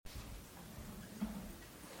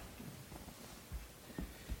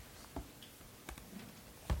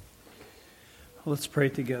Let's pray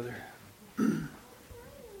together.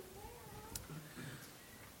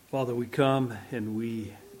 Father, we come and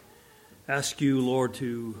we ask you, Lord,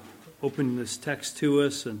 to open this text to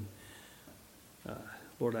us. And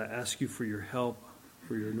Lord, I ask you for your help,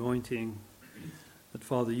 for your anointing, that,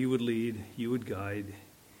 Father, you would lead, you would guide.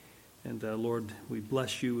 And Lord, we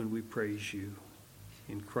bless you and we praise you.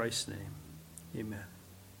 In Christ's name, amen.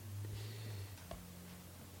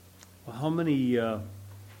 Well, how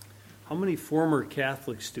many former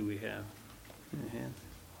Catholics do we have?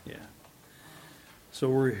 Yeah.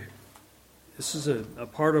 So this is a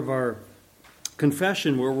part of our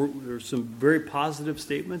confession where there's some very positive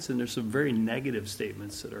statements and there's some very negative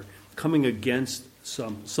statements that are coming against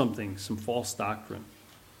some false doctrine.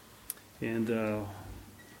 And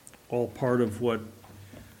all part of what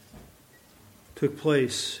took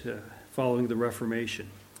place following the Reformation.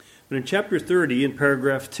 But in chapter 30, in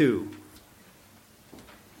paragraph 2,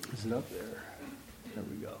 is it up there? There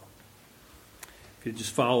we go. If you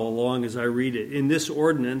just follow along as I read it. In this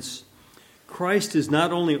ordinance, Christ is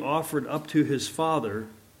not only offered up to his Father,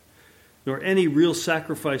 nor any real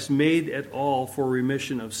sacrifice made at all for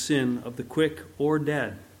remission of sin of the quick or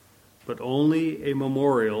dead, but only a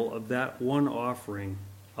memorial of that one offering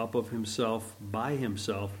up of himself by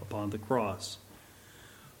himself upon the cross,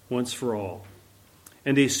 once for all,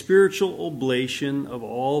 and a spiritual oblation of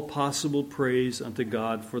all possible praise unto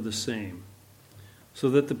God for the same, so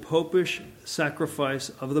that the popish sacrifice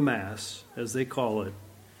of the Mass, as they call it,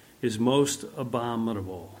 is most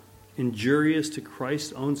abominable, injurious to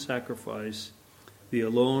Christ's own sacrifice, the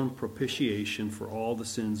alone propitiation for all the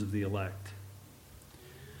sins of the elect.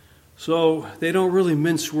 So they don't really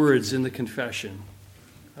mince words in the confession,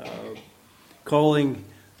 calling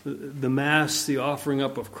the Mass the offering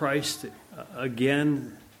up of Christ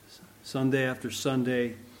again, Sunday after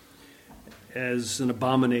Sunday, as an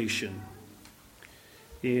abomination.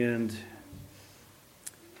 And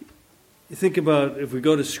you think about, if we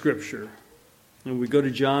go to Scripture, and we go to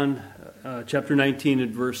John chapter 19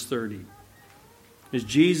 and verse 30. As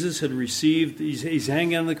Jesus had received, he's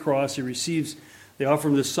hanging on the cross, they offer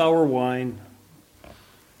him the sour wine. And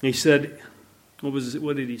he said,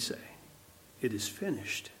 what did he say? It is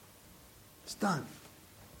finished. It's done.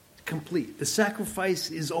 It's complete. The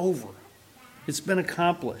sacrifice is over. It's been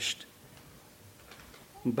accomplished.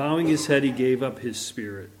 And bowing his head, he gave up his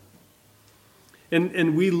spirit.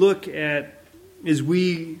 And we look at, as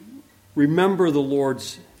we remember the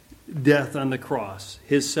Lord's death on the cross,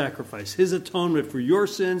 his sacrifice, his atonement for your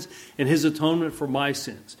sins and his atonement for my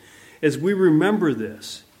sins. As we remember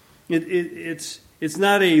this, it's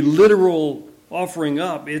not a literal offering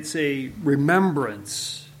up, it's a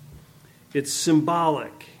remembrance. It's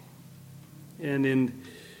symbolic. And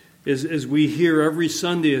as we hear every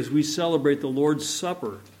Sunday, as we celebrate the Lord's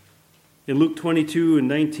Supper, in Luke 22 and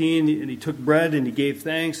 19, and he took bread and he gave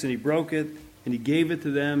thanks and he broke it and he gave it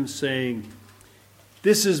to them, saying,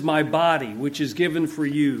 "This is my body, which is given for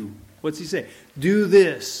you." What's he say? Do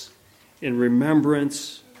this in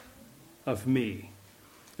remembrance of me.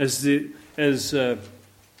 As the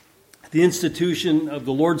institution of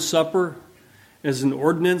the Lord's Supper, as an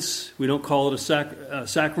ordinance, we don't call it a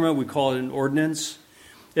sacrament, we call it an ordinance.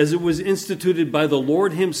 As it was instituted by the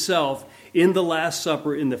Lord himself in the Last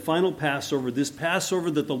Supper, in the final Passover, this Passover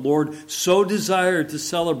that the Lord so desired to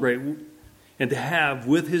celebrate and to have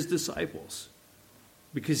with his disciples,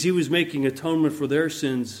 because he was making atonement for their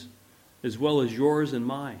sins as well as yours and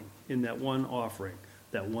mine in that one offering,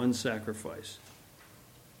 that one sacrifice.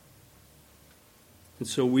 And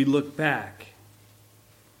so we look back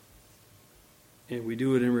and we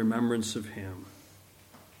do it in remembrance of him.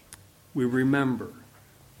 We remember,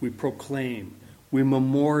 we proclaim, we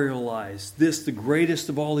memorialize this, the greatest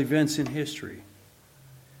of all events in history.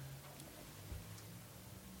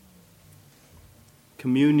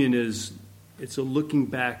 Communion it's a looking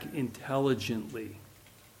back intelligently.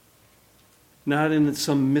 Not in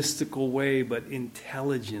some mystical way, but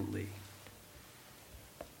intelligently.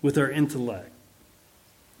 With our intellect.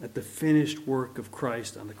 At the finished work of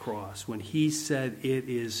Christ on the cross. When he said, "It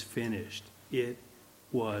is finished," it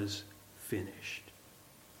was finished.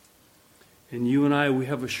 And you and I, we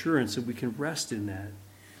have assurance that we can rest in that.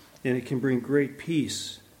 And it can bring great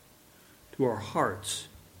peace to our hearts.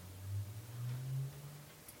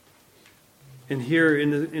 And here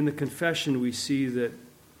in the confession, we see that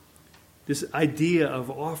this idea of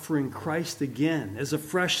offering Christ again as a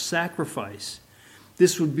fresh sacrifice,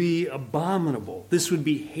 this would be abominable. This would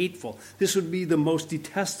be hateful. This would be the most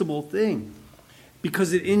detestable thing.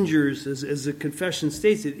 Because it injures, as the confession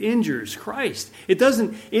states, it injures Christ. It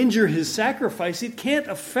doesn't injure his sacrifice. It can't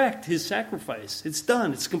affect his sacrifice. It's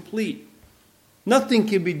done. It's complete. Nothing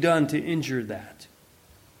can be done to injure that.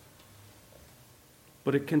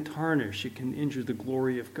 But it can tarnish, it can injure the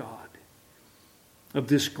glory of God, of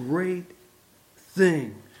this great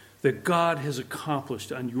thing that God has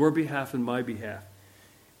accomplished on your behalf and my behalf.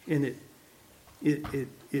 And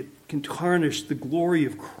it can tarnish the glory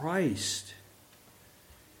of Christ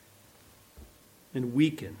and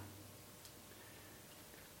weaken.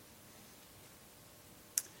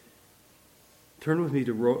 Turn with me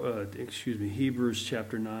to Hebrews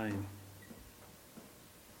chapter 9.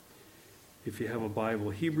 If you have a Bible,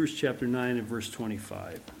 Hebrews chapter 9 and verse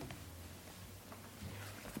 25.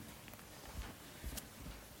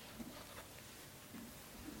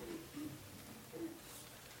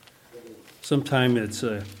 Sometimes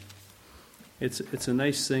it's a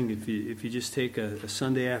nice thing if you just take a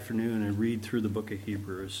Sunday afternoon and read through the book of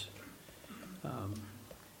Hebrews.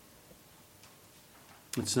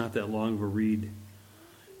 It's not that long of a read.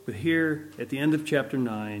 But here, at the end of chapter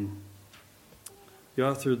 9, the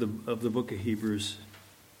author of the book of Hebrews,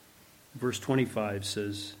 verse 25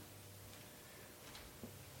 says,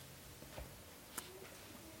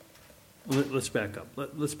 let's back up.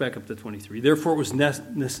 Let's back up to 23. Therefore it was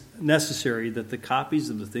necessary that the copies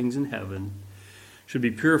of the things in heaven should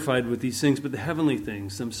be purified with these things, but the heavenly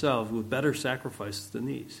things themselves with better sacrifices than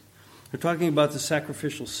these. They're talking about the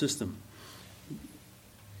sacrificial system.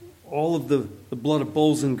 All of the blood of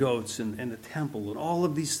bulls and goats and the temple and all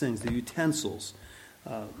of these things, the utensils,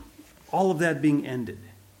 all of that being ended.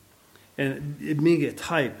 And it being a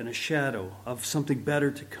type and a shadow of something better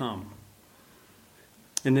to come.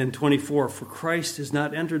 And then 24, for Christ has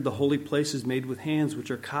not entered the holy places made with hands, which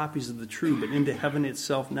are copies of the true, but into heaven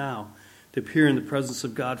itself now, to appear in the presence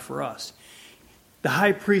of God for us. The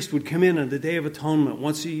high priest would come in on the Day of Atonement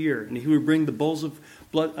once a year, and he would bring the bulls of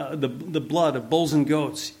blood, the blood of bulls and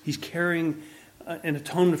goats. He's carrying an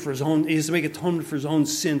atonement for his own. He has to make atonement for his own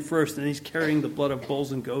sin first, and he's carrying the blood of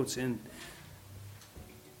bulls and goats in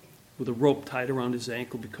with a rope tied around his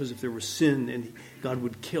ankle, because if there was sin, and God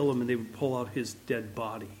would kill him, and they would pull out his dead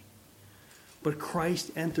body. But Christ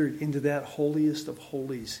entered into that holiest of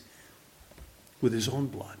holies with his own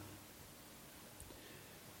blood,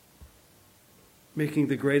 making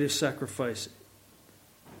the greatest sacrifice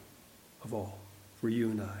of all for you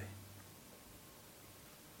and I.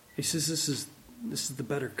 He says this is the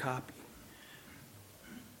better copy.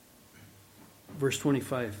 Verse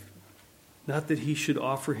 25, not that he should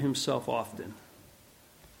offer himself often.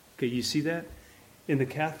 Okay, you see that? In the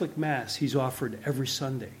Catholic Mass, he's offered every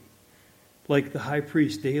Sunday, like the high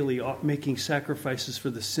priest daily making sacrifices for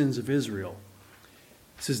the sins of Israel.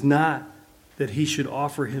 It says not that he should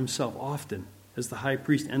offer himself often, as the high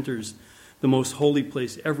priest enters the most holy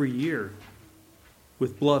place every year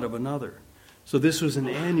with blood of another. So this was an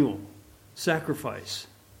annual sacrifice.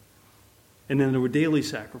 And then there were daily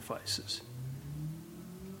sacrifices.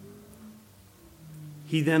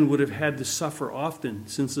 He then would have had to suffer often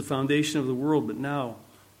since the foundation of the world, but now,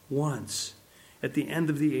 once, at the end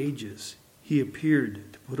of the ages, he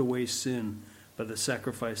appeared to put away sin by the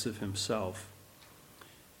sacrifice of himself.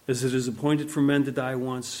 As it is appointed for men to die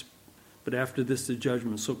once, but after this the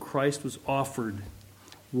judgment. So Christ was offered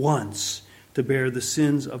once to bear the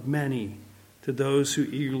sins of many. To those who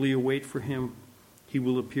eagerly await for him, he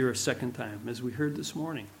will appear a second time, as we heard this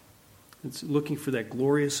morning. It's looking for that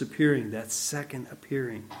glorious appearing, that second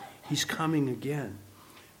appearing. He's coming again.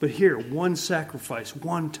 But here, one sacrifice,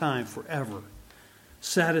 one time, forever,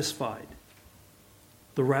 satisfied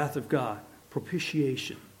the wrath of God,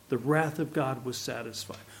 propitiation. The wrath of God was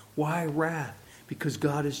satisfied. Why wrath? Because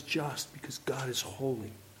God is just, because God is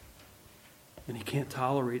holy. And he can't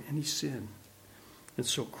tolerate any sin. And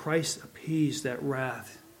so Christ appeased that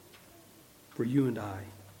wrath for you and I.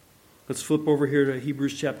 Let's flip over here to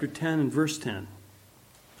Hebrews chapter 10 and verse 10.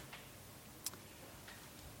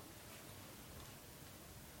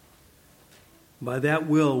 By that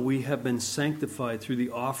will we have been sanctified through the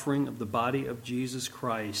offering of the body of Jesus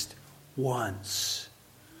Christ once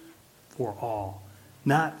for all.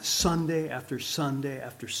 Not Sunday after Sunday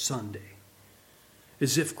after Sunday.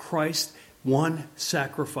 As if Christ's one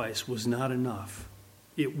sacrifice was not enough.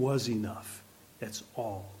 It was enough. That's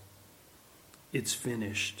all. It's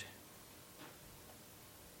finished.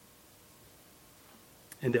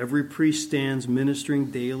 And every priest stands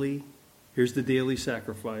ministering daily. Here's the daily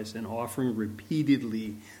sacrifice, and offering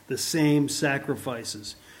repeatedly the same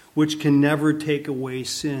sacrifices, which can never take away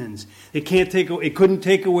sins. It couldn't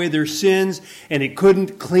take away their sins, and it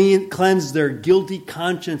couldn't cleanse their guilty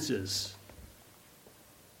consciences.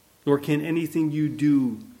 Nor can anything you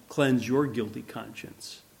do cleanse your guilty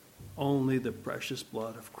conscience. Only the precious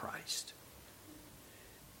blood of Christ.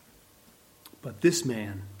 But this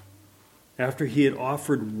man, after he had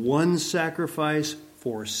offered one sacrifice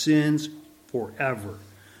for sins forever,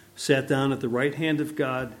 sat down at the right hand of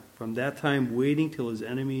God, from that time waiting till his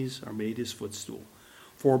enemies are made his footstool.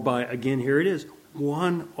 For by, again, here it is,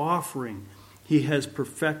 one offering he has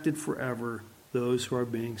perfected forever those who are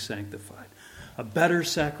being sanctified. A better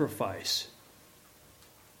sacrifice.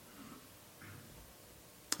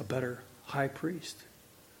 A better high priest.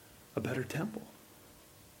 A better temple.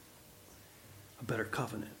 A better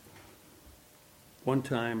covenant. One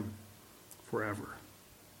time, forever.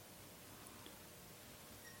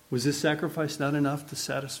 Was this sacrifice not enough to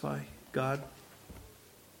satisfy God?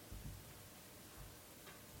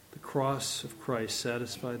 The cross of Christ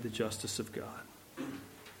satisfied the justice of God.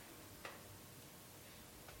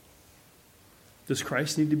 Does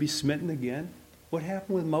Christ need to be smitten again? What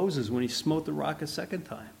happened with Moses when he smote the rock a second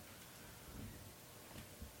time?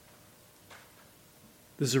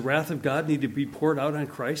 Does the wrath of God need to be poured out on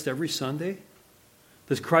Christ every Sunday?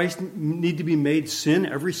 Does Christ need to be made sin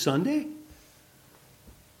every Sunday?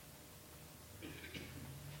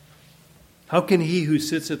 How can he who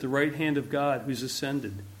sits at the right hand of God, who's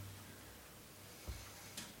ascended,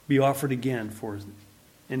 be offered again for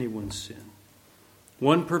anyone's sin?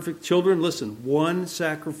 One perfect, children, listen, one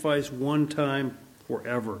sacrifice, one time,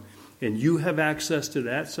 forever. And you have access to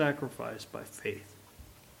that sacrifice by faith,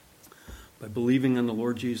 by believing on the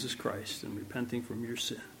Lord Jesus Christ and repenting from your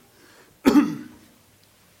sin.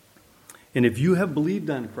 And if you have believed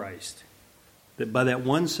on Christ, that by that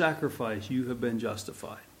one sacrifice you have been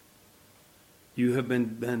justified, you have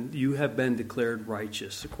been declared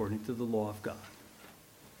righteous according to the law of God.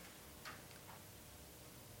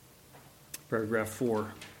 Paragraph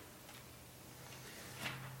 4.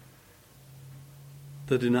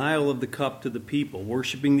 The denial of the cup to the people,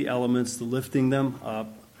 worshiping the elements, the lifting them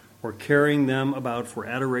up, or carrying them about for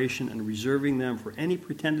adoration and reserving them for any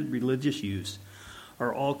pretended religious use,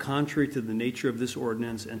 are all contrary to the nature of this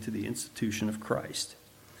ordinance and to the institution of Christ.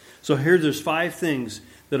 So here there's 5 things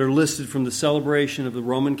that are listed from the celebration of the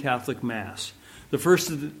Roman Catholic Mass. The first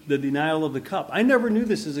is the denial of the cup. I never knew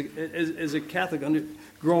this as a Catholic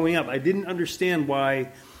growing up. I didn't understand why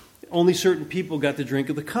only certain people got to drink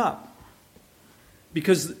of the cup.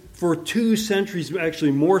 Because for 2 centuries,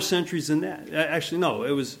 actually more centuries than that. Actually, no,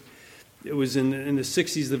 it was in the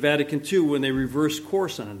 60s, the Vatican II, when they reversed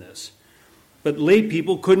course on this. But lay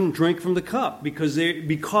people couldn't drink from the cup because they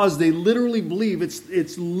literally believe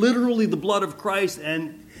it's literally the blood of Christ,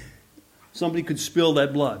 and somebody could spill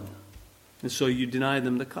that blood. And so you deny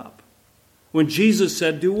them the cup. When Jesus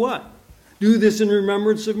said, do what? Do this in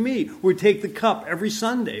remembrance of me. We take the cup every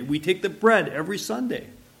Sunday. We take the bread every Sunday.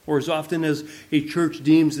 Or as often as a church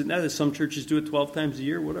deems it, now some churches do it 12 times a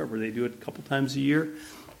year, whatever. They do it a couple times a year.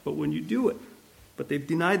 But when you do it, but they've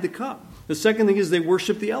denied the cup. The second thing is they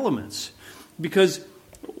worship the elements. Because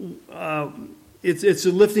it's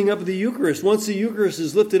a lifting up of the Eucharist. Once the Eucharist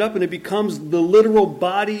is lifted up and it becomes the literal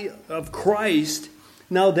body of Christ,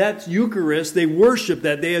 now that's Eucharist. They worship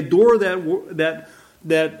that. They adore that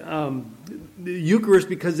the Eucharist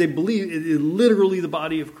because they believe it is literally the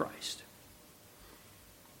body of Christ.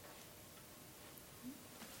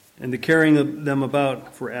 And the carrying of them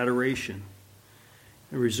about for adoration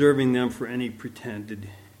and reserving them for any pretended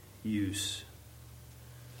use.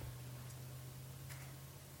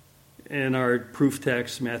 In our proof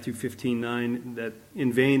text, Matthew 15:9, that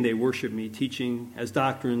in vain they worship me, teaching as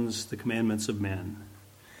doctrines the commandments of men.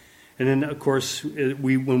 And then, of course,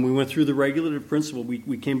 when we went through the regulative principle,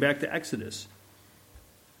 we came back to Exodus.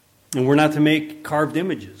 And we're not to make carved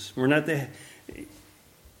images. We're not to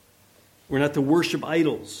worship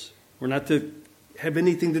idols. We're not to have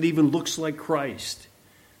anything that even looks like Christ.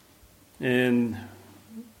 And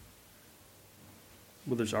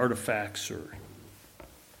well, there's artifacts or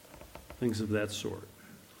things of that sort.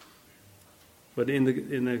 But in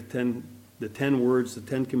the 10 words, the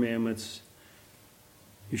 10 commandments,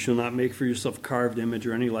 you shall not make for yourself a carved image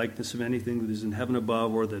or any likeness of anything that is in heaven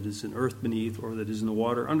above, or that is in earth beneath, or that is in the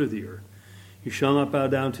water under the earth. You shall not bow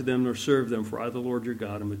down to them nor serve them, for I, the Lord your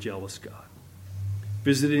God, am a jealous God,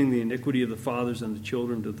 visiting the iniquity of the fathers and the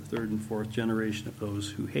children to the 3rd and 4th generation of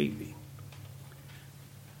those who hate me.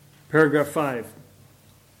 Paragraph 5.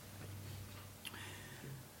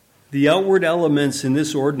 The outward elements in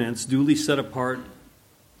this ordinance, duly set apart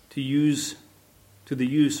to the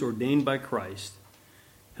use ordained by Christ,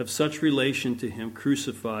 have such relation to him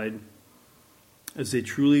crucified as they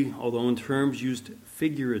truly, although in terms used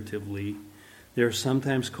figuratively, they are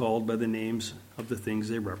sometimes called by the names of the things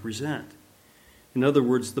they represent. In other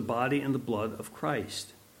words, the body and the blood of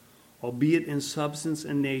Christ. Albeit in substance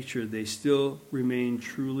and nature, they still remain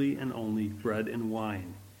truly and only bread and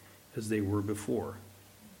wine, as they were before.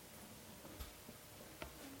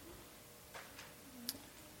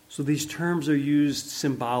 So these terms are used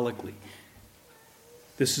symbolically.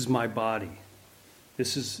 This is my body.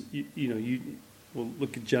 This is, well,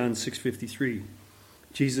 look at John 6:53.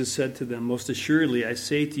 Jesus said to them, "Most assuredly, I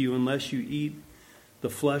say to you, unless you eat the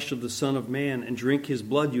flesh of the Son of Man and drink his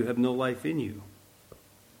blood, you have no life in you."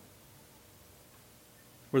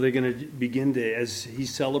 Were they going to begin to, as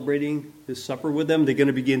he's celebrating his supper with them, they're going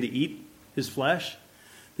to begin to eat his flesh?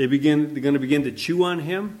 They're going to begin to chew on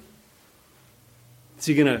him? Is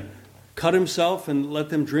he going to cut himself and let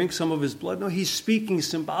them drink some of his blood? No, he's speaking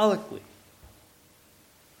symbolically.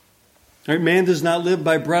 All right, man does not live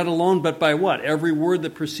by bread alone, but by what? Every word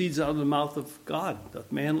that proceeds out of the mouth of God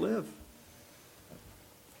doth man live.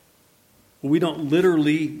 Well, we don't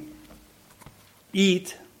literally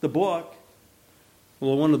eat the book.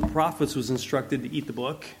 Well, one of the prophets was instructed to eat the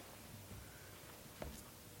book.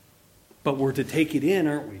 But we're to take it in,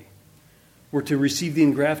 aren't we? We're to receive the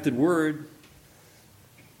engrafted word.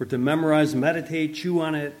 We're to memorize, meditate, chew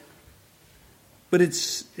on it. But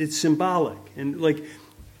it's symbolic. And like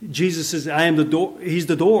Jesus says, I am the door. He's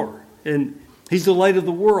the door. And he's the light of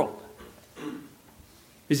the world.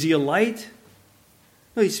 Is he a light?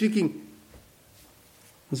 No, he's speaking.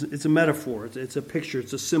 It's a metaphor. It's a picture.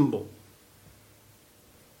 It's a symbol.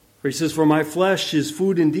 For he says, "For my flesh is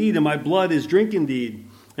food indeed, and my blood is drink indeed.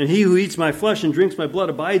 And he who eats my flesh and drinks my blood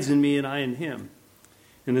abides in me, and I in him.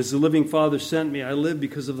 And as the living Father sent me, I live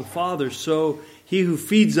because of the Father. So he who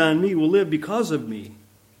feeds on me will live because of me.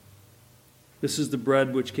 This is the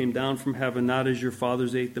bread which came down from heaven, not as your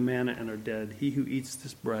fathers ate the manna and are dead. He who eats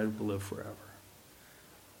this bread will live forever."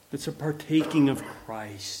 It's a partaking of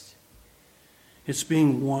Christ. It's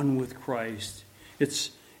being one with Christ.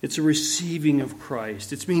 It's a receiving of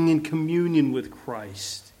Christ. It's being in communion with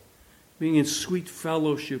Christ. Being in sweet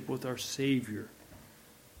fellowship with our Savior.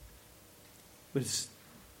 But it's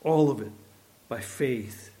all of it by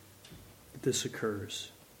faith that this occurs.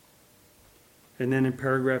 And then in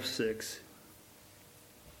paragraph 6,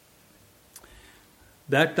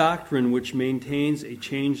 that doctrine which maintains a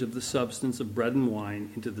change of the substance of bread and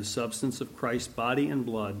wine into the substance of Christ's body and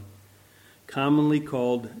blood, commonly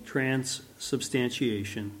called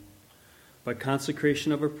transubstantiation, by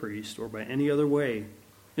consecration of a priest or by any other way,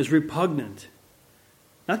 is repugnant,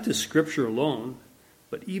 not to Scripture alone,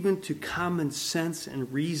 but even to common sense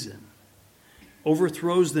and reason,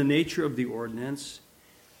 overthrows the nature of the ordinance,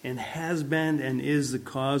 and has been and is the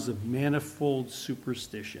cause of manifold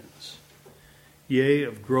superstitions, yea,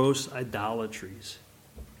 of gross idolatries.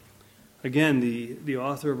 Again, the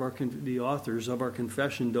authors of our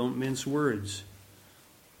confession don't mince words.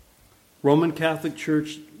 Roman Catholic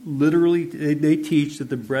Church literally they teach that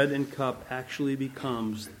the bread and cup actually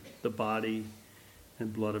becomes the body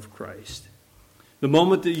and blood of Christ. The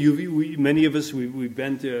moment that many of us we've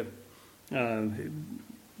been to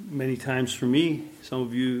many times. For me, some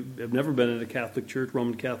of you have never been in a Catholic church,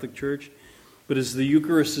 Roman Catholic Church, but as the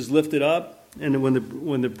Eucharist is lifted up, and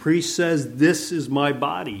when the priest says, "This is my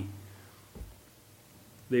body,"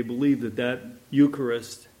 they believe that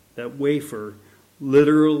Eucharist, that wafer,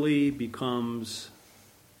 literally becomes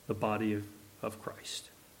the body of Christ.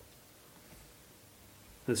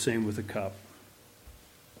 The same with the cup.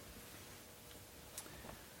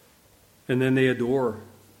 And then they adore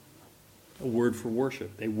a word for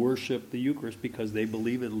worship. They worship the Eucharist because they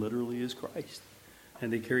believe it literally is Christ.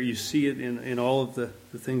 And you see it in all of the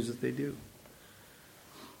things that they do.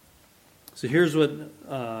 So here's what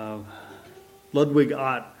Ludwig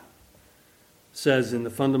Ott says in the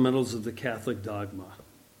Fundamentals of the Catholic Dogma.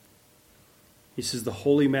 He says the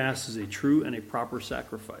Holy Mass is a true and a proper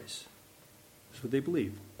sacrifice. That's what they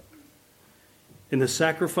believe. In the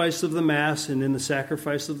sacrifice of the Mass and in the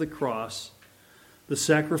sacrifice of the cross, the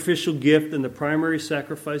sacrificial gift and the primary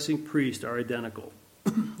sacrificing priest are identical.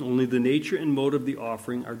 Only the nature and mode of the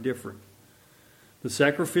offering are different. The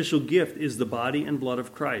sacrificial gift is the body and blood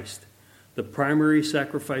of Christ. The primary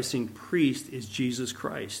sacrificing priest is Jesus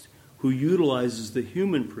Christ, who utilizes the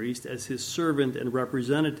human priest as his servant and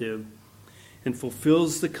representative and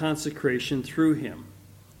fulfills the consecration through him.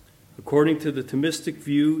 According to the Thomistic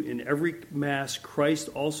view, in every Mass, Christ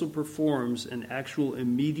also performs an actual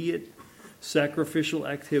immediate sacrificial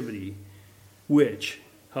activity, which,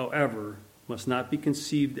 however, must not be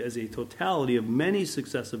conceived as a totality of many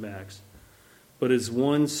successive acts, but as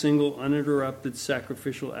one single uninterrupted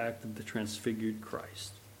sacrificial act of the transfigured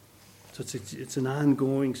Christ. So it's an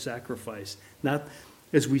ongoing sacrifice. Not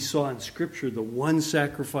as we saw in Scripture, the one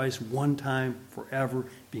sacrifice, one time, forever,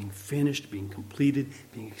 being finished, being completed,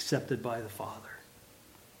 being accepted by the Father.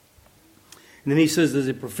 And then he says there's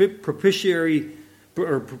a propitiatory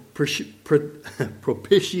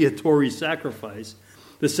sacrifice.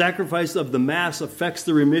 The sacrifice of the Mass affects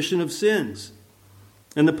the remission of sins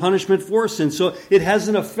and the punishment for sins. So it has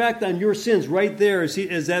an effect on your sins right there as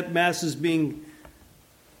that Mass is being,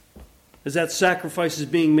 as that sacrifice is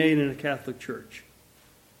being made in a Catholic Church.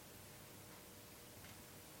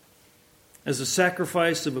 As a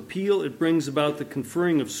sacrifice of appeal, it brings about the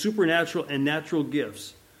conferring of supernatural and natural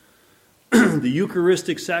gifts. The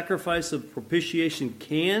Eucharistic sacrifice of propitiation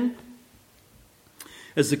can,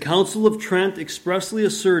 as the Council of Trent expressly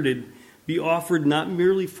asserted, be offered not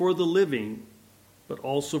merely for the living, but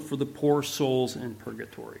also for the poor souls in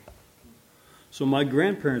purgatory. So my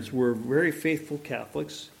grandparents were very faithful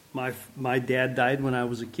Catholics. My dad died when I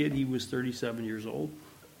was a kid. He was 37 years old.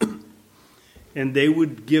 And they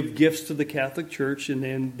would give gifts to the Catholic Church, and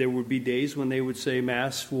then there would be days when they would say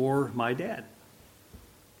Mass for my dad.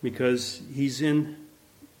 Because he's in,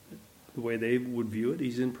 the way they would view it,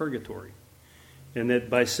 he's in purgatory. And that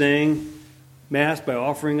by saying Mass, by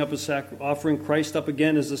offering Christ up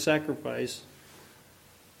again as a sacrifice,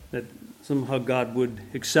 that somehow God would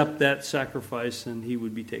accept that sacrifice and he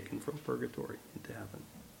would be taken from purgatory into heaven.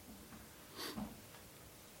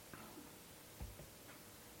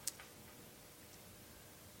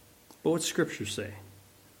 But what's Scripture say?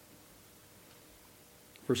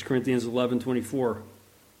 1 Corinthians 11:24.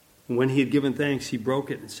 When he had given thanks, he broke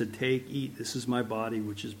it and said, "Take, eat, this is my body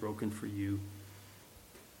which is broken for you.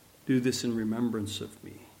 Do this in remembrance of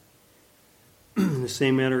me." In the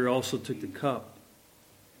same manner, he also took the cup.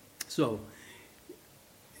 So,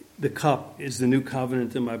 the cup is the new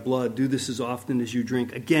covenant in my blood. Do this as often as you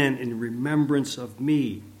drink, again in remembrance of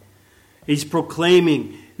me. He's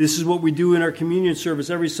proclaiming, this is what we do in our communion service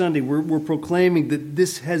every Sunday. We're proclaiming that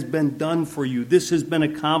this has been done for you. This has been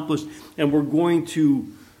accomplished, and we're going to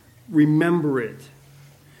remember it.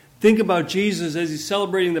 Think about Jesus as he's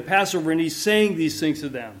celebrating the Passover, and he's saying these things to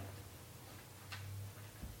them.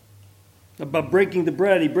 About breaking the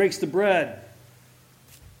bread, he breaks the bread.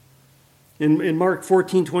 In Mark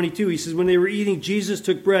 14:22, he says, when they were eating, Jesus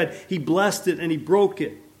took bread, he blessed it, and he broke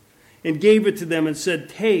it, and gave it to them and said,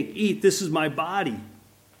 "Take, eat, this is my body."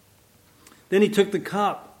 Then he took the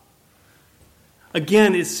cup.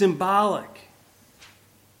 Again, it's symbolic.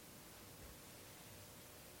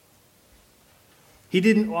 He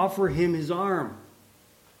didn't offer him his arm.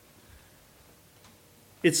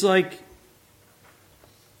 It's like,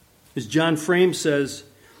 as John Frame says,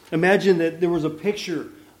 imagine that there was a picture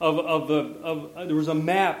there was a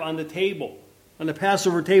map on the table, on the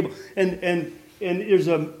Passover table, and it's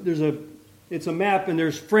a map, and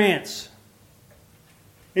there's France.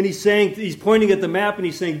 And he's pointing at the map, and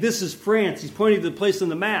he's saying, "This is France." He's pointing to the place on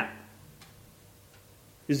the map.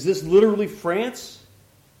 Is this literally France,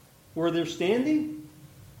 where they're standing?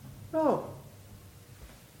 No.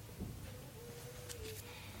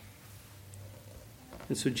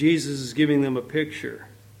 And so Jesus is giving them a picture.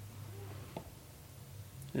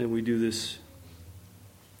 And we do this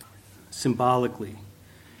symbolically.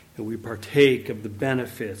 And we partake of the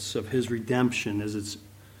benefits of his redemption as it's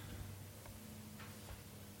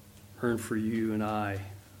earned for you and I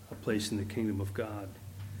a place in the kingdom of God.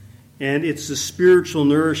 And it's the spiritual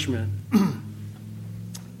nourishment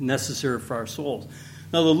necessary for our souls.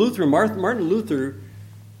 Now, Martin Luther,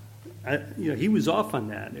 he was off on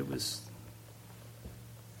that. It was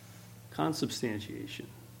consubstantiation.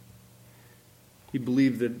 He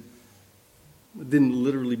believed that it didn't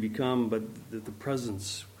literally become, but that the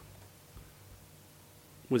presence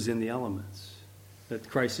was in the elements. That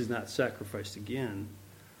Christ is not sacrificed again,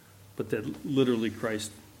 but that literally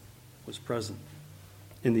Christ was present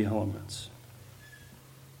in the elements.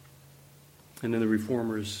 And then the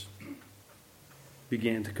Reformers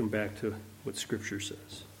began to come back to what Scripture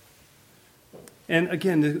says. And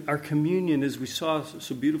again, our communion, as we saw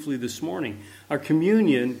so beautifully this morning, our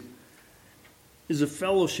communion is a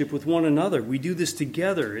fellowship with one another. We do this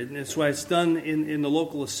together, and that's why it's done in the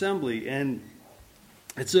local assembly. And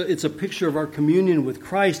it's a picture of our communion with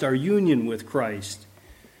Christ, our union with Christ.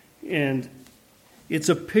 And it's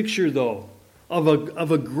a picture, though,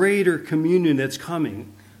 of a greater communion that's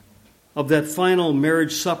coming, of that final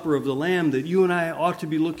marriage supper of the Lamb that you and I ought to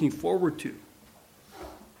be looking forward to.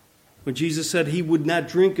 When Jesus said he would not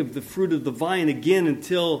drink of the fruit of the vine again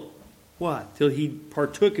until what? Till he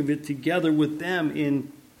partook of it together with them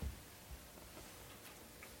in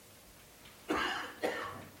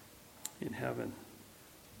heaven.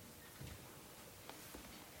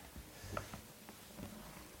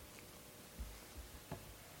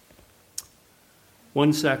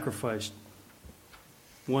 One sacrifice,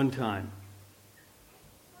 one time.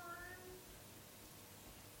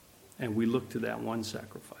 And we look to that one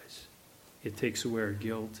sacrifice. It takes away our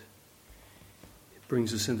guilt. It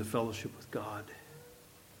brings us into fellowship with God.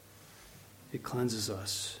 It cleanses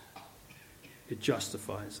us. It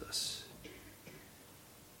justifies us.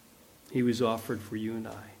 He was offered for you and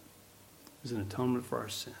I as an atonement for our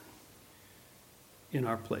sin. In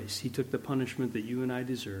our place. He took the punishment that you and I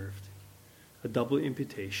deserved. A double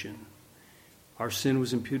imputation. Our sin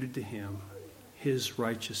was imputed to him. His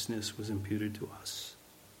righteousness was imputed to us.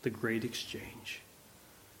 The great exchange.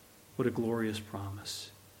 What a glorious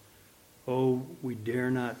promise. Oh, we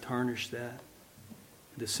dare not tarnish that.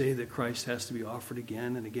 To say that Christ has to be offered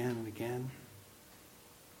again and again and again.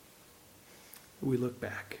 We look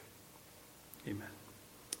back. Amen.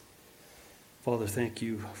 Father, thank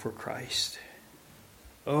you for Christ.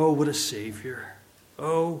 Oh, what a Savior.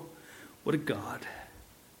 Oh, what a God.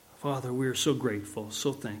 Father, we are so grateful,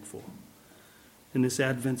 so thankful. In this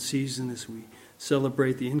Advent season, as we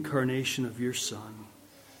celebrate the incarnation of your Son,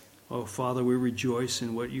 oh, Father, we rejoice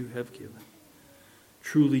in what you have given.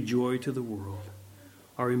 Truly joy to the world.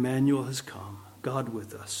 Our Emmanuel has come, God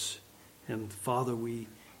with us. And Father, we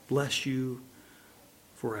bless you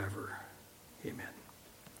forever. Amen.